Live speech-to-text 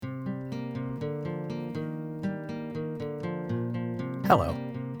Hello,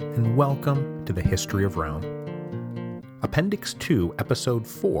 and welcome to the History of Rome. Appendix 2, Episode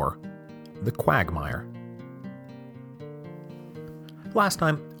 4, The Quagmire. Last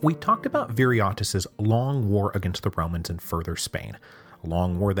time, we talked about Viriatus's long war against the Romans in further Spain, a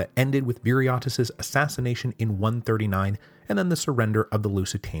long war that ended with Viriatus's assassination in 139 and then the surrender of the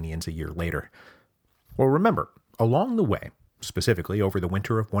Lusitanians a year later. Well, remember, along the way, specifically over the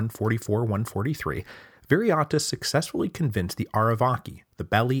winter of 144-143, Viriatus successfully convinced the Arevaci, the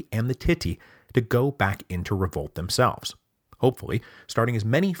Belli, and the Titi to go back into revolt themselves, hopefully starting as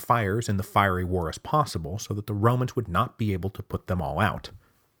many fires in the fiery war as possible so that the Romans would not be able to put them all out.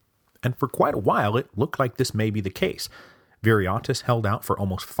 And for quite a while it looked like this may be the case. Viriatus held out for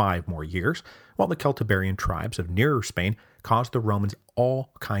almost 5 more years, while the Celtiberian tribes of nearer Spain caused the Romans all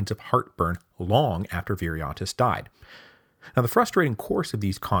kinds of heartburn long after Viriatus died. Now, the frustrating course of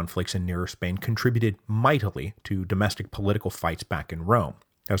these conflicts in nearer Spain contributed mightily to domestic political fights back in Rome,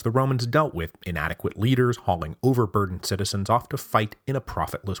 as the Romans dealt with inadequate leaders hauling overburdened citizens off to fight in a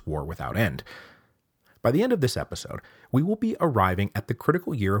profitless war without end. By the end of this episode, we will be arriving at the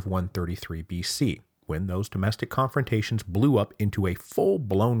critical year of 133 BC, when those domestic confrontations blew up into a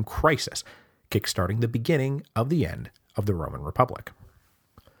full-blown crisis, kickstarting the beginning of the end of the Roman Republic.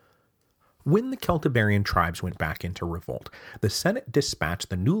 When the Celtiberian tribes went back into revolt, the Senate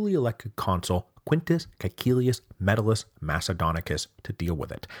dispatched the newly elected consul Quintus Caecilius Metellus Macedonicus to deal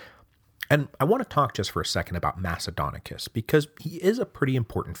with it. And I want to talk just for a second about Macedonicus, because he is a pretty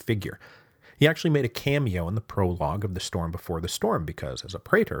important figure. He actually made a cameo in the prologue of The Storm Before the Storm, because as a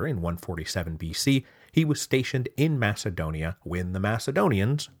praetor in 147 BC, he was stationed in Macedonia when the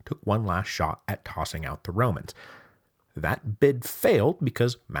Macedonians took one last shot at tossing out the Romans. That bid failed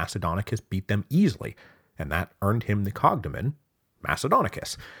because Macedonicus beat them easily, and that earned him the cognomen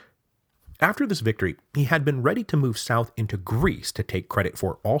Macedonicus. After this victory, he had been ready to move south into Greece to take credit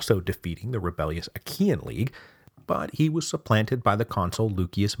for also defeating the rebellious Achaean League, but he was supplanted by the consul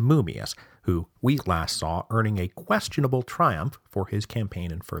Lucius Mummius, who we last saw earning a questionable triumph for his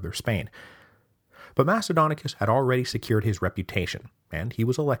campaign in further Spain. But Macedonicus had already secured his reputation, and he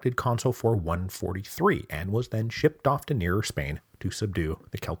was elected consul for 143, and was then shipped off to nearer Spain to subdue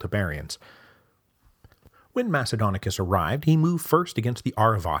the Celtiberians. When Macedonicus arrived, he moved first against the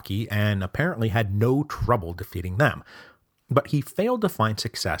Arevaci, and apparently had no trouble defeating them. But he failed to find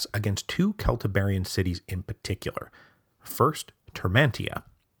success against 2 Celtiberian cities in particular. First, Termantia,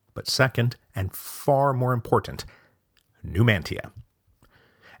 but second, and far more important, Numantia.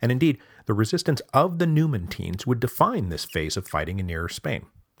 And indeed, the resistance of the Numantines would define this phase of fighting in nearer Spain,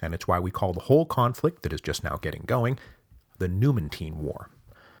 and it's why we call the whole conflict that is just now getting going the Numantine War.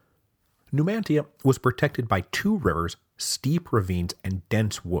 Numantia was protected by 2 rivers, steep ravines, and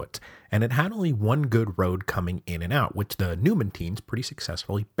dense woods, and it had only one good road coming in and out, which the Numantines pretty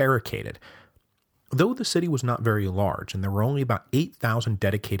successfully barricaded. Though the city was not very large, and there were only about 8,000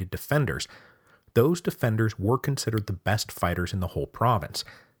 dedicated defenders, those defenders were considered the best fighters in the whole province,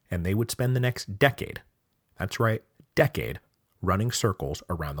 and they would spend the next decade, that's right, decade, running circles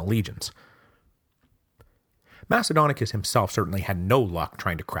around the legions. Macedonicus himself certainly had no luck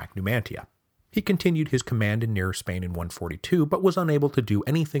trying to crack Numantia. He continued his command in nearer Spain in 142, but was unable to do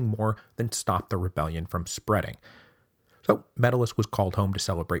anything more than stop the rebellion from spreading. So Metellus was called home to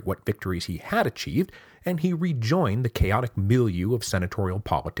celebrate what victories he had achieved, and he rejoined the chaotic milieu of senatorial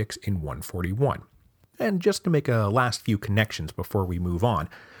politics in 141. And just to make a last few connections before we move on,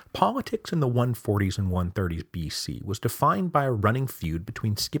 politics in the 140s and 130s BC was defined by a running feud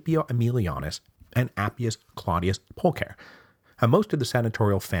between Scipio Aemilianus and Appius Claudius Pulcher, and most of the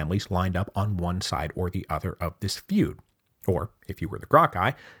senatorial families lined up on one side or the other of this feud. Or, if you were the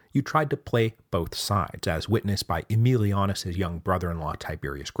Gracchi, you tried to play both sides, as witnessed by Aemilianus' young brother-in-law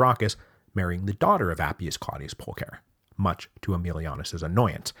Tiberius Gracchus marrying the daughter of Appius Claudius Pulcher, much to Aemilianus'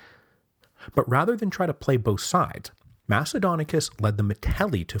 annoyance. But rather than try to play both sides, Macedonicus led the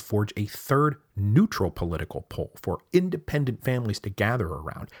Metelli to forge a third neutral political pole for independent families to gather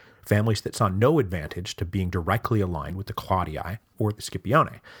around, families that saw no advantage to being directly aligned with the Claudii or the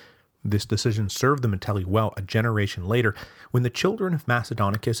Scipioni. This decision served the Metelli well a generation later, when the children of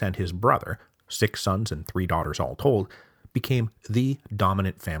Macedonicus and his brother, 6 sons and 3 daughters all told, became the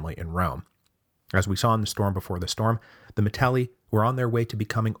dominant family in Rome. As we saw in The Storm Before the Storm, the Metelli were on their way to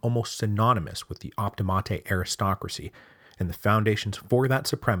becoming almost synonymous with the Optimate aristocracy, and the foundations for that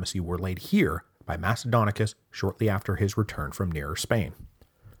supremacy were laid here by Macedonicus shortly after his return from nearer Spain.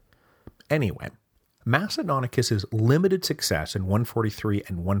 Anyway, Macedonicus' limited success in 143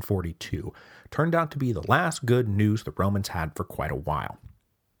 and 142 turned out to be the last good news the Romans had for quite a while.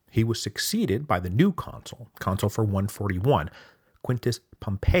 He was succeeded by the new consul for 141, Quintus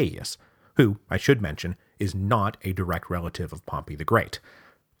Pompeius, who, I should mention, is not a direct relative of Pompey the Great.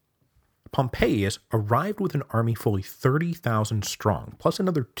 Pompeius arrived with an army fully 30,000 strong, plus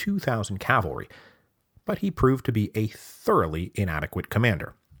another 2,000 cavalry, but he proved to be a thoroughly inadequate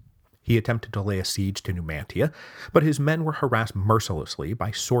commander. He attempted to lay a siege to Numantia, but his men were harassed mercilessly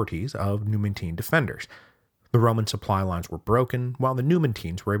by sorties of Numantine defenders. The Roman supply lines were broken, while the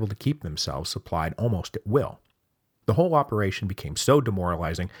Numantines were able to keep themselves supplied almost at will. The whole operation became so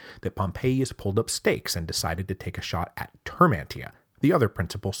demoralizing that Pompeius pulled up stakes and decided to take a shot at Termantia, the other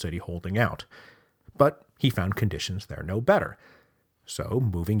principal city holding out. But he found conditions there no better. So,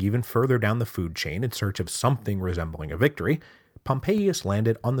 moving even further down the food chain in search of something resembling a victory, Pompeius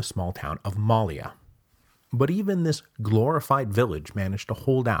landed on the small town of Mallia. But even this glorified village managed to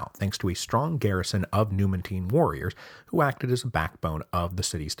hold out thanks to a strong garrison of Numantine warriors who acted as a backbone of the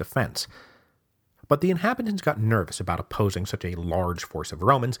city's defense. But the inhabitants got nervous about opposing such a large force of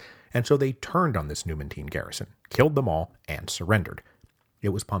Romans, and so they turned on this Numantine garrison, killed them all, and surrendered. It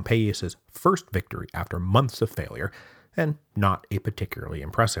was Pompeius's first victory after months of failure, and not a particularly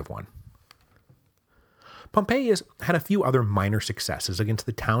impressive one. Pompeius had a few other minor successes against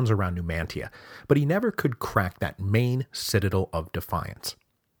the towns around Numantia, but he never could crack that main citadel of defiance.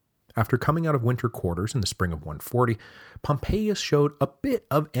 After coming out of winter quarters in the spring of 140, Pompeius showed a bit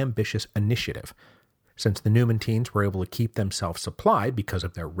of ambitious initiative. Since the Numantines were able to keep themselves supplied because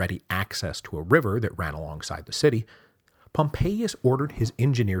of their ready access to a river that ran alongside the city, Pompeius ordered his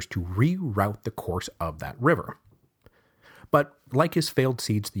engineers to reroute the course of that river. But, like his failed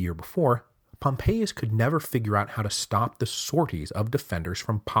siege the year before, Pompeius could never figure out how to stop the sorties of defenders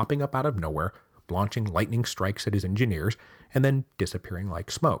from popping up out of nowhere, launching lightning strikes at his engineers, and then disappearing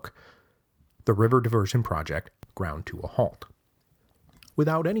like smoke. The river diversion project ground to a halt.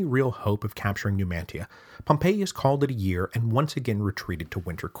 Without any real hope of capturing Numantia, Pompeius called it a year and once again retreated to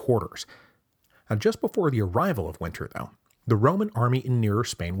winter quarters. Now, just before the arrival of winter, though, the Roman army in nearer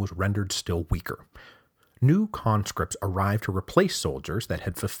Spain was rendered still weaker. New conscripts arrived to replace soldiers that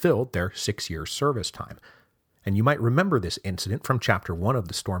had fulfilled their 6-year service time. And you might remember this incident from Chapter 1 of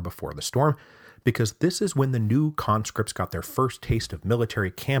The Storm Before the Storm, because this is when the new conscripts got their first taste of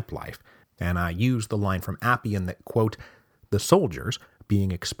military camp life, and I used the line from Appian that, quote, "The soldiers,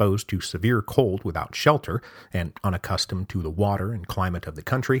 being exposed to severe cold without shelter, and unaccustomed to the water and climate of the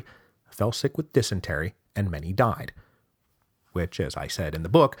country, fell sick with dysentery, and many died." Which, as I said in the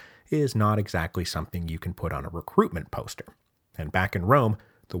book, is not exactly something you can put on a recruitment poster. And back in Rome,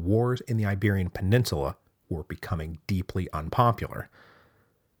 the wars in the Iberian Peninsula were becoming deeply unpopular.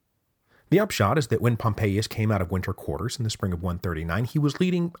 The upshot is that when Pompeius came out of winter quarters in the spring of 139, he was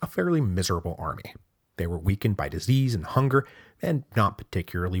leading a fairly miserable army. They were weakened by disease and hunger, and not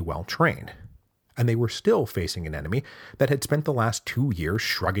particularly well trained. And they were still facing an enemy that had spent the last 2 years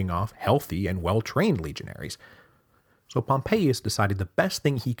shrugging off healthy and well-trained legionaries. So Pompeius decided the best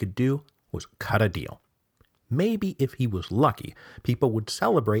thing he could do was cut a deal. Maybe if he was lucky, people would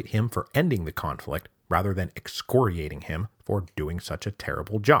celebrate him for ending the conflict rather than excoriating him for doing such a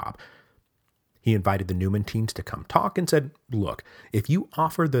terrible job. He invited the Numantines to come talk and said, "Look, if you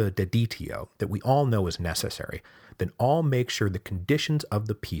offer the deditio that we all know is necessary, then I'll make sure the conditions of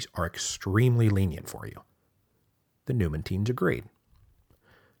the peace are extremely lenient for you." The Numantines agreed.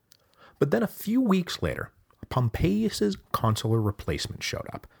 But then a few weeks later, Pompeius's consular replacement showed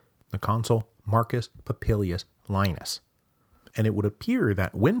up, the consul Marcus Popilius Linus. And it would appear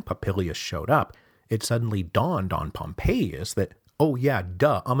that when Popilius showed up, it suddenly dawned on Pompeius that, oh yeah,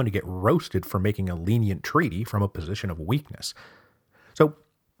 duh, I'm going to get roasted for making a lenient treaty from a position of weakness. So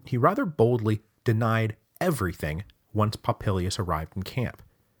he rather boldly denied everything once Popilius arrived in camp.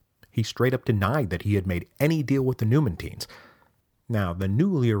 He straight up denied that he had made any deal with the Numantines. Now, the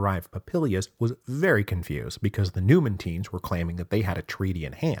newly arrived Popilius was very confused because the Numantines were claiming that they had a treaty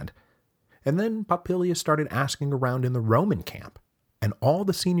in hand. And then Popilius started asking around in the Roman camp, and all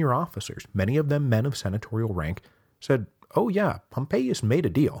the senior officers, many of them men of senatorial rank, said, oh yeah, Pompeius made a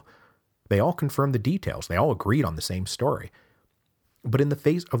deal. They all confirmed the details, they all agreed on the same story. But in the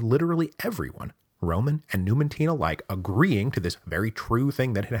face of literally everyone, Roman and Numantine alike, agreeing to this very true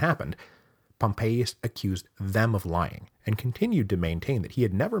thing that had happened, Pompeius accused them of lying, and continued to maintain that he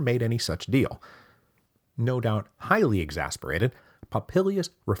had never made any such deal. No doubt highly exasperated, Popilius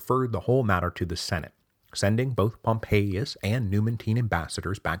referred the whole matter to the Senate, sending both Pompeius and Numantine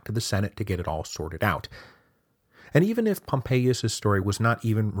ambassadors back to the Senate to get it all sorted out. And even if Pompeius' story was not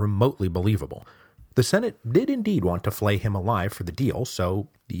even remotely believable, the Senate did indeed want to flay him alive for the deal, so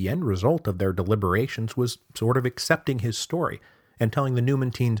the end result of their deliberations was sort of accepting his story and telling the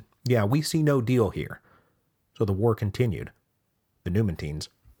Numantines, yeah, we see no deal here. So the war continued. The Numantines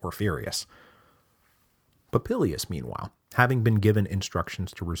were furious. Popilius, meanwhile, having been given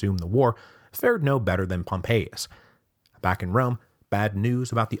instructions to resume the war, fared no better than Pompeius. Back in Rome, bad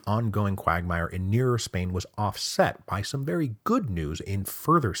news about the ongoing quagmire in Nearer Spain was offset by some very good news in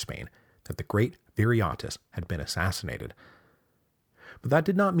Further Spain, that the great Viriatus had been assassinated. But that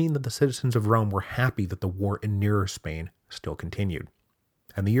did not mean that the citizens of Rome were happy that the war in Nearer Spain still continued.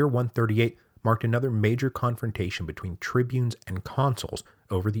 And the year 138 marked another major confrontation between tribunes and consuls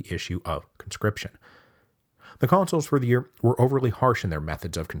over the issue of conscription. The consuls for the year were overly harsh in their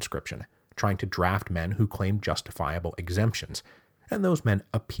methods of conscription, trying to draft men who claimed justifiable exemptions, and those men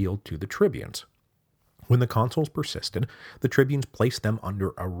appealed to the tribunes. When the consuls persisted, the tribunes placed them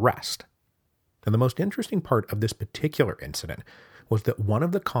under arrest. And the most interesting part of this particular incident was that one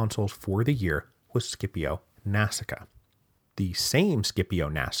of the consuls for the year was Scipio Nasica, the same Scipio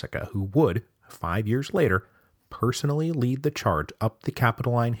Nasica who would, 5 years later, personally lead the charge up the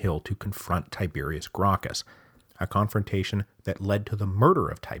Capitoline Hill to confront Tiberius Gracchus, a confrontation that led to the murder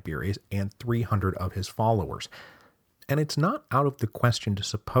of Tiberius and 300 of his followers. And it's not out of the question to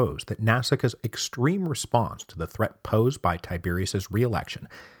suppose that Nasica's extreme response to the threat posed by Tiberius's re-election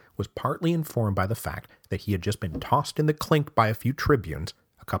was partly informed by the fact that he had just been tossed in the clink by a few tribunes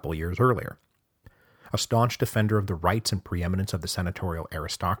a couple years earlier. A staunch defender of the rights and preeminence of the senatorial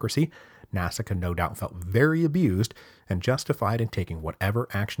aristocracy, Nasica no doubt felt very abused and justified in taking whatever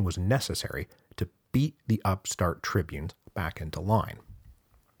action was necessary to beat the upstart tribunes back into line.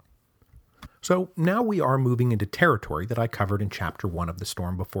 So now we are moving into territory that I covered in Chapter 1 of The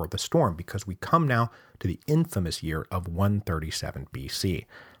Storm Before the Storm, because we come now to the infamous year of 137 BC.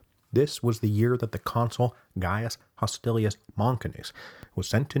 This was the year that the consul Gaius Hostilius Montanus was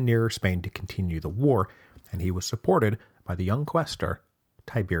sent to Nearer Spain to continue the war, and he was supported by the young quaestor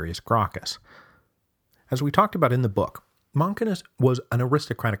Tiberius Gracchus. As we talked about in the book, Montanus was an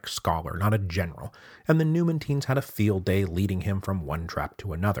aristocratic scholar, not a general, and the Numantines had a field day leading him from one trap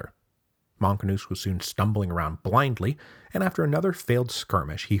to another. Montanus was soon stumbling around blindly, and after another failed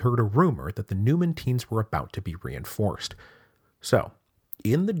skirmish, he heard a rumor that the Numantines were about to be reinforced. So,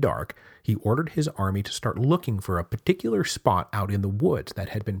 in the dark, he ordered his army to start looking for a particular spot out in the woods that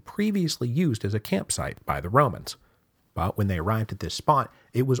had been previously used as a campsite by the Romans. But when they arrived at this spot,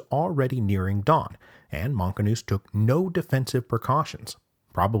 it was already nearing dawn, and Montanus took no defensive precautions,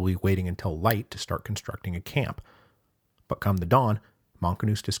 probably waiting until light to start constructing a camp. But come the dawn,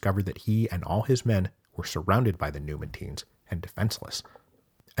 Montanus discovered that he and all his men were surrounded by the Numantines and defenseless.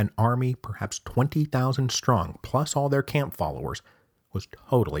 An army, perhaps 20,000 strong, plus all their camp followers, was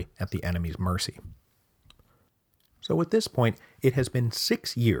totally at the enemy's mercy. So at this point, it has been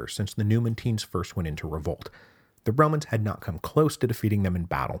 6 years since the Numantines first went into revolt. The Romans had not come close to defeating them in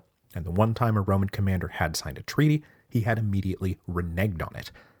battle, and the one time a Roman commander had signed a treaty, he had immediately reneged on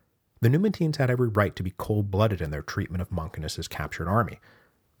it. The Numantines had every right to be cold-blooded in their treatment of Montanus's captured army.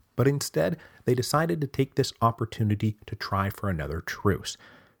 But instead, they decided to take this opportunity to try for another truce.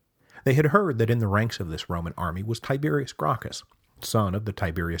 They had heard that in the ranks of this Roman army was Tiberius Gracchus, son of the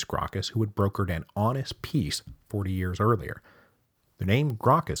Tiberius Gracchus who had brokered an honest peace 40 years earlier. The name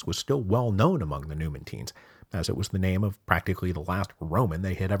Gracchus was still well known among the Numantines, as it was the name of practically the last Roman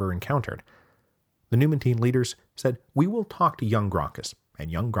they had ever encountered. The Numantine leaders said, "We will talk to young Gracchus, and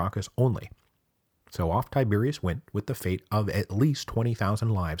young Gracchus only." So off Tiberius went with the fate of at least 20,000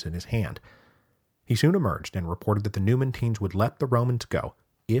 lives in his hand. He soon emerged and reported that the Numantines would let the Romans go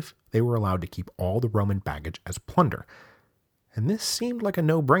if they were allowed to keep all the Roman baggage as plunder. And this seemed like a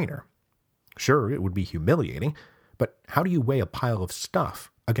no-brainer. Sure, it would be humiliating, but how do you weigh a pile of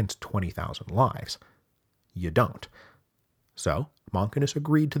stuff against 20,000 lives? You don't. So, Montanus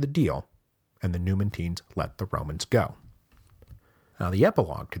agreed to the deal, and the Numantines let the Romans go. Now, the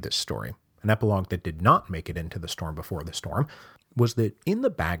epilogue to this story, an epilogue that did not make it into the storm before the storm, was that in the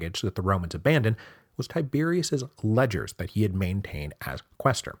baggage that the Romans abandoned was Tiberius's ledgers that he had maintained as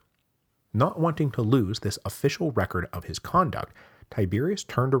quaestor. Not wanting to lose this official record of his conduct, Tiberius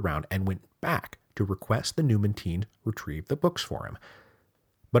turned around and went back to request the Numantines retrieve the books for him.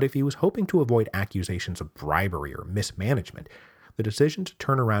 But if he was hoping to avoid accusations of bribery or mismanagement, the decision to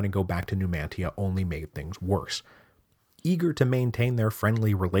turn around and go back to Numantia only made things worse. Eager to maintain their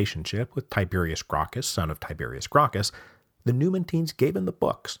friendly relationship with Tiberius Gracchus, son of Tiberius Gracchus, the Numantines gave him the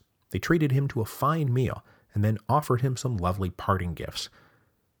books. They treated him to a fine meal, and then offered him some lovely parting gifts.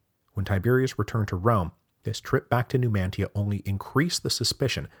 When Tiberius returned to Rome, this trip back to Numantia only increased the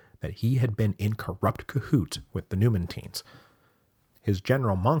suspicion that he had been in corrupt cahoots with the Numantines. His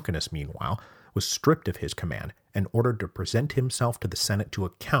general Montanus, meanwhile, was stripped of his command and ordered to present himself to the Senate to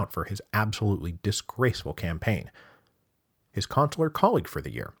account for his absolutely disgraceful campaign. his consular colleague for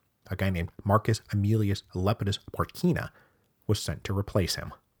the year, a guy named Marcus Aemilius Lepidus Porcina, was sent to replace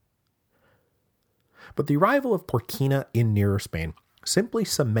him. But the arrival of Porcina in Nearer Spain simply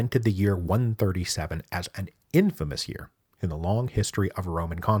cemented the year 137 as an infamous year in the long history of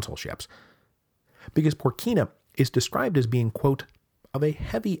Roman consulships, because Porcina is described as being, quote, of a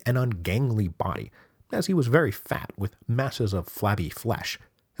heavy and ungainly body, as he was very fat with masses of flabby flesh,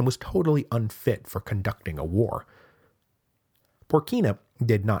 and was totally unfit for conducting a war. Porcina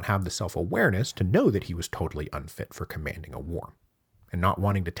did not have the self-awareness to know that he was totally unfit for commanding a war, and not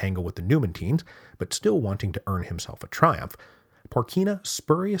wanting to tangle with the Numantines, but still wanting to earn himself a triumph, Porcina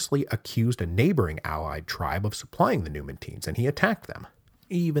spuriously accused a neighboring allied tribe of supplying the Numantines, and he attacked them,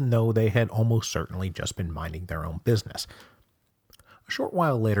 even though they had almost certainly just been minding their own business. A short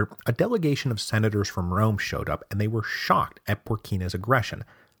while later, a delegation of senators from Rome showed up, and they were shocked at Porcina's aggression.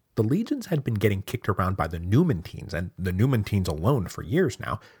 The legions had been getting kicked around by the Numantines, and the Numantines alone for years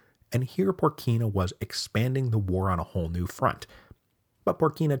now, and here Porcina was expanding the war on a whole new front. But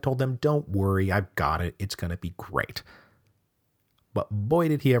Porcina told them, "Don't worry, I've got it, it's going to be great." But boy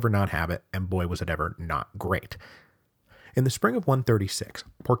did he ever not have it, and boy was it ever not great. In the spring of 136,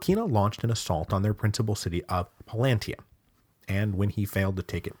 Porcina launched an assault on their principal city of Pallantia, and when he failed to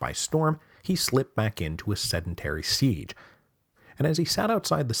take it by storm, he slipped back into a sedentary siege. And as he sat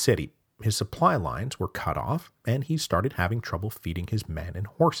outside the city, his supply lines were cut off, and he started having trouble feeding his men and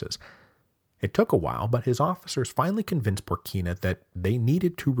horses. It took a while, but his officers finally convinced Porcina that they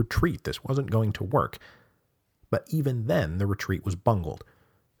needed to retreat. This wasn't going to work. But even then, the retreat was bungled.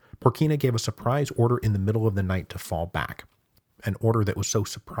 Porcina gave a surprise order in the middle of the night to fall back, an order that was so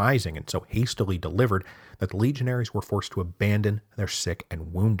surprising and so hastily delivered that the legionaries were forced to abandon their sick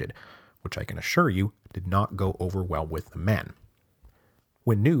and wounded, which I can assure you did not go over well with the men.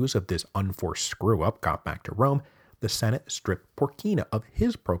 When news of this unforced screw-up got back to Rome, the Senate stripped Porcina of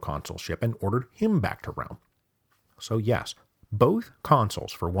his proconsulship and ordered him back to Rome. So yes, both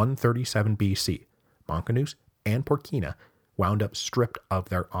consuls for 137 BC, Montanus and Porcina, wound up stripped of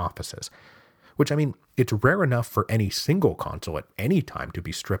their offices. Which, I mean, it's rare enough for any single consul at any time to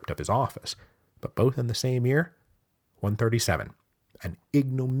be stripped of his office. But both in the same year, 137, an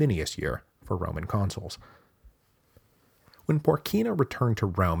ignominious year for Roman consuls. When Porcina returned to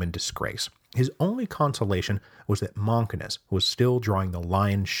Rome in disgrace, his only consolation was that Montanus was still drawing the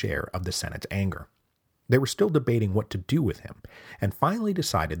lion's share of the Senate's anger. They were still debating what to do with him, and finally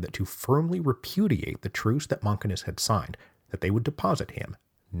decided that to firmly repudiate the truce that Montanus had signed, that they would deposit him,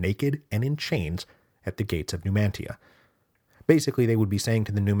 naked and in chains, at the gates of Numantia. Basically, they would be saying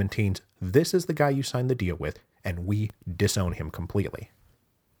to the Numantines, "This is the guy you signed the deal with, and we disown him completely."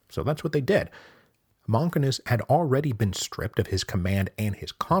 So that's what they did. Montanus had already been stripped of his command and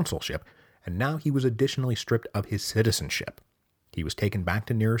his consulship, and now he was additionally stripped of his citizenship. He was taken back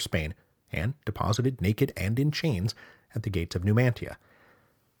to Nearer Spain, and deposited naked and in chains at the gates of Numantia.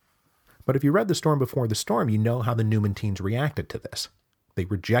 But if you read The Storm Before the Storm, you know how the Numantines reacted to this. They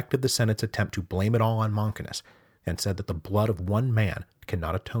rejected the Senate's attempt to blame it all on Montanus, and said that the blood of one man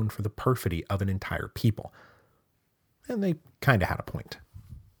cannot atone for the perfidy of an entire people. And they kind of had a point.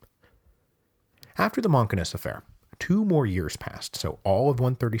 After the Montanus affair, 2 more years passed, so all of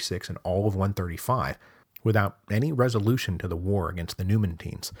 136 and all of 135, without any resolution to the war against the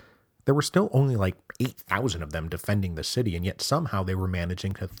Numantines. There were still only like 8,000 of them defending the city, and yet somehow they were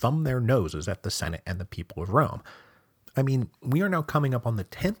managing to thumb their noses at the Senate and the people of Rome. I mean, we are now coming up on the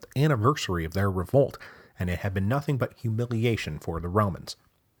 10th anniversary of their revolt, and it had been nothing but humiliation for the Romans.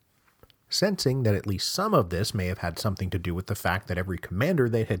 Sensing that at least some of this may have had something to do with the fact that every commander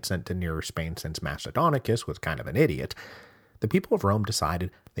they had sent to Nearer Spain since Macedonicus was kind of an idiot, the people of Rome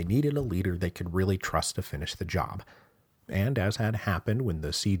decided they needed a leader they could really trust to finish the job. And as had happened when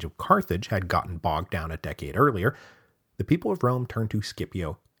the siege of Carthage had gotten bogged down a decade earlier, the people of Rome turned to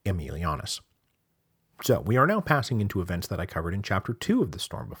Scipio Aemilianus. So we are now passing into events that I covered in Chapter 2 of The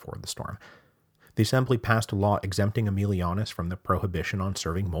Storm Before the Storm. The assembly passed a law exempting Aemilianus from the prohibition on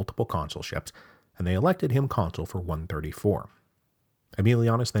serving multiple consulships, and they elected him consul for 134.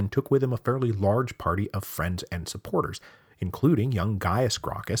 Aemilianus then took with him a fairly large party of friends and supporters, including young Gaius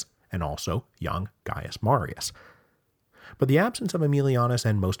Gracchus and also young Gaius Marius. But the absence of Aemilianus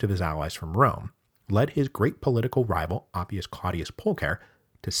and most of his allies from Rome led his great political rival, Appius Claudius Pulcher,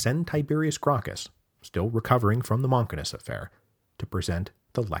 to send Tiberius Gracchus, still recovering from the Montanus affair, to present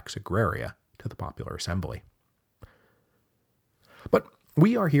the Lex Agraria to the popular assembly. But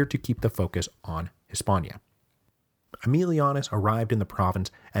we are here to keep the focus on Hispania. Aemilianus arrived in the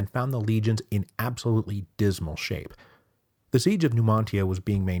province and found the legions in absolutely dismal shape. The siege of Numantia was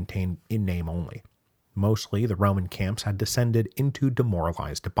being maintained in name only. Mostly, the Roman camps had descended into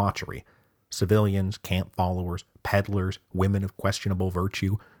demoralized debauchery. Civilians, camp followers, peddlers, women of questionable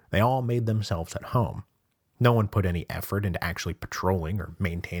virtue, they all made themselves at home. No one put any effort into actually patrolling or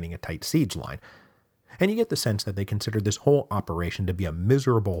maintaining a tight siege line. And you get the sense that they considered this whole operation to be a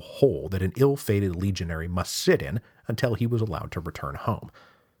miserable hole that an ill-fated legionary must sit in until he was allowed to return home.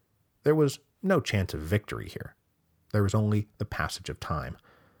 There was no chance of victory here. There was only the passage of time.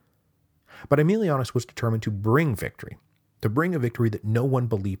 But Aemilianus was determined to bring victory, to bring a victory that no one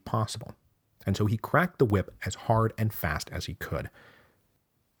believed possible, and so he cracked the whip as hard and fast as he could.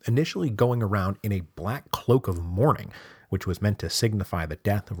 Initially going around in a black cloak of mourning, which was meant to signify the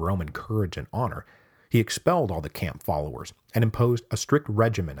death of Roman courage and honor, he expelled all the camp followers and imposed a strict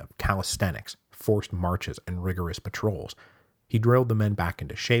regimen of calisthenics, forced marches, and rigorous patrols. He drilled the men back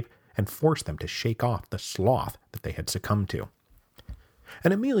into shape and forced them to shake off the sloth that they had succumbed to.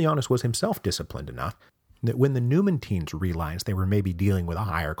 And Aemilianus was himself disciplined enough that when the Numantines realized they were maybe dealing with a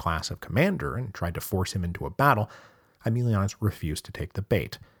higher class of commander and tried to force him into a battle, Aemilianus refused to take the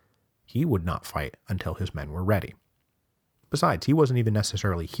bait. He would not fight until his men were ready. Besides, he wasn't even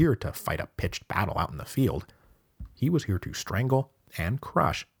necessarily here to fight a pitched battle out in the field. He was here to strangle and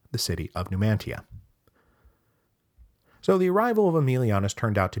crush the city of Numantia. So the arrival of Aemilianus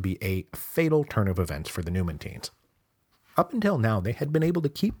turned out to be a fatal turn of events for the Numantines. Up until now, they had been able to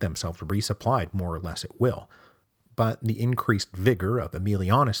keep themselves resupplied more or less at will, but the increased vigor of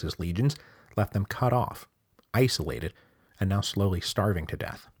Aemilianus's legions left them cut off, isolated, and now slowly starving to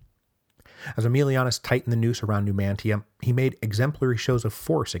death. As Aemilianus tightened the noose around Numantia, he made exemplary shows of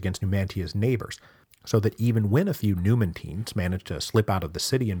force against Numantia's neighbors, so that even when a few Numantines managed to slip out of the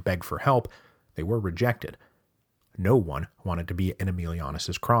city and beg for help, they were rejected. No one wanted to be in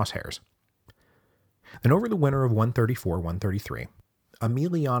Aemilianus's crosshairs. And over the winter of 134-133,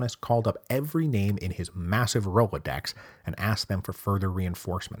 Aemilianus called up every name in his massive Rolodex and asked them for further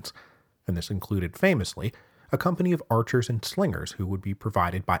reinforcements, and this included, famously, a company of archers and slingers who would be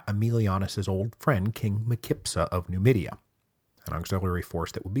provided by Aemilianus's old friend King Micipsa of Numidia, an auxiliary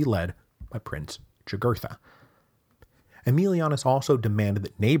force that would be led by Prince Jugurtha. Aemilianus also demanded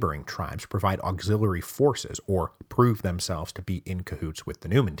that neighboring tribes provide auxiliary forces or prove themselves to be in cahoots with the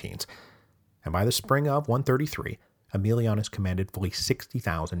Numantines, and by the spring of 133, Aemilianus commanded fully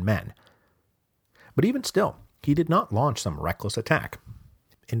 60,000 men. But even still, he did not launch some reckless attack.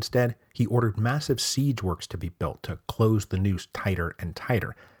 Instead, he ordered massive siege works to be built to close the noose tighter and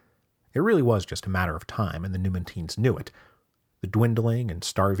tighter. It really was just a matter of time, and the Numantines knew it. The dwindling and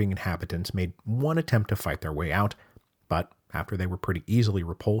starving inhabitants made one attempt to fight their way out, but after they were pretty easily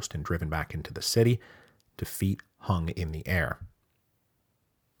repulsed and driven back into the city, defeat hung in the air.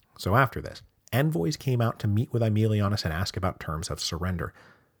 So after this, envoys came out to meet with Aemilianus and ask about terms of surrender.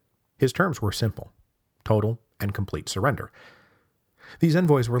 His terms were simple: total and complete surrender. These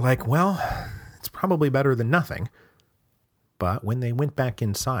envoys were like, well, it's probably better than nothing. But when they went back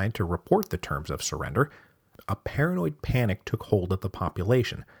inside to report the terms of surrender, a paranoid panic took hold of the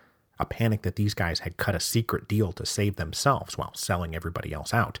population, a panic that these guys had cut a secret deal to save themselves while selling everybody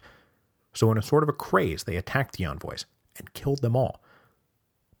else out. So in a sort of a craze, they attacked the envoys and killed them all.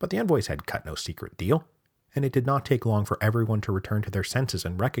 But the envoys had cut no secret deal, and it did not take long for everyone to return to their senses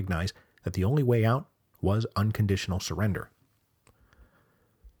and recognize that the only way out was unconditional surrender.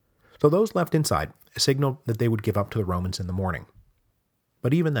 So those left inside signaled that they would give up to the Romans in the morning.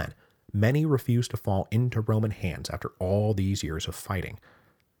 But even then, many refused to fall into Roman hands after all these years of fighting.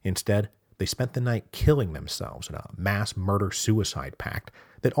 Instead, they spent the night killing themselves in a mass murder-suicide pact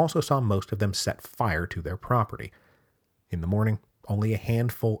that also saw most of them set fire to their property. In the morning, only a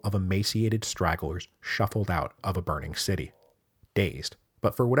handful of emaciated stragglers shuffled out of a burning city, dazed,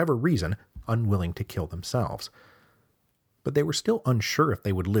 but for whatever reason, unwilling to kill themselves. But they were still unsure if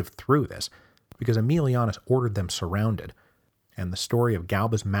they would live through this, because Aemilianus ordered them surrounded, and the story of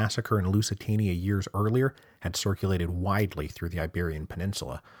Galba's massacre in Lusitania years earlier had circulated widely through the Iberian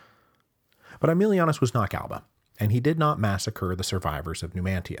Peninsula. But Aemilianus was not Galba, and he did not massacre the survivors of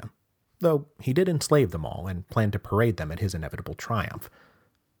Numantia, though he did enslave them all and planned to parade them at his inevitable triumph.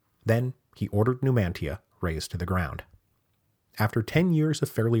 Then he ordered Numantia razed to the ground. After 10 years of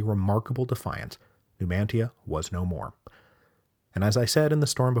fairly remarkable defiance, Numantia was no more. And as I said in The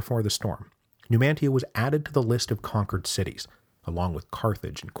Storm Before the Storm, Numantia was added to the list of conquered cities, along with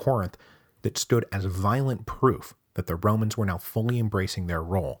Carthage and Corinth, that stood as violent proof that the Romans were now fully embracing their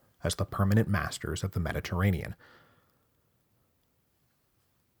role as the permanent masters of the Mediterranean.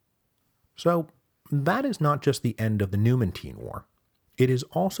 So, that is not just the end of the Numantine War. It is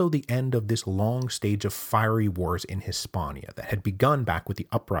also the end of this long stage of fiery wars in Hispania that had begun back with the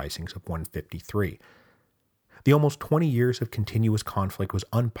uprisings of 153. The almost 20 years of continuous conflict was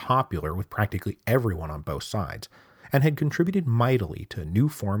unpopular with practically everyone on both sides, and had contributed mightily to new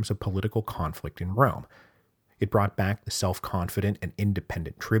forms of political conflict in Rome. It brought back the self-confident and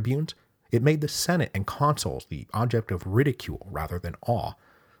independent tribunes. It made the Senate and consuls the object of ridicule rather than awe.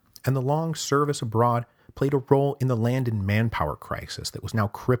 And the long service abroad played a role in the land and manpower crisis that was now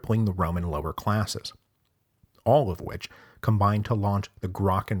crippling the Roman lower classes. All of which combined to launch the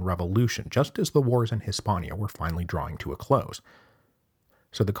Gracchan Revolution, just as the wars in Hispania were finally drawing to a close.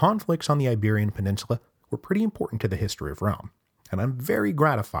 So the conflicts on the Iberian Peninsula were pretty important to the history of Rome, and I'm very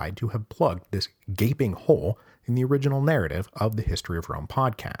gratified to have plugged this gaping hole in the original narrative of the History of Rome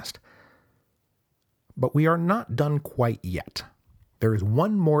podcast. But we are not done quite yet. There is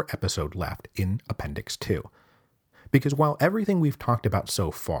one more episode left in Appendix 2. Because while everything we've talked about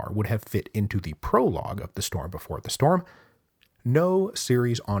so far would have fit into the prologue of The Storm Before the Storm, no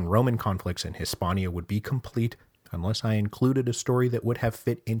series on Roman conflicts in Hispania would be complete unless I included a story that would have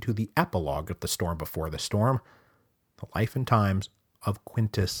fit into the epilogue of The Storm Before the Storm, the life and times of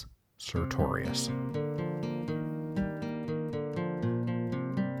Quintus Sertorius.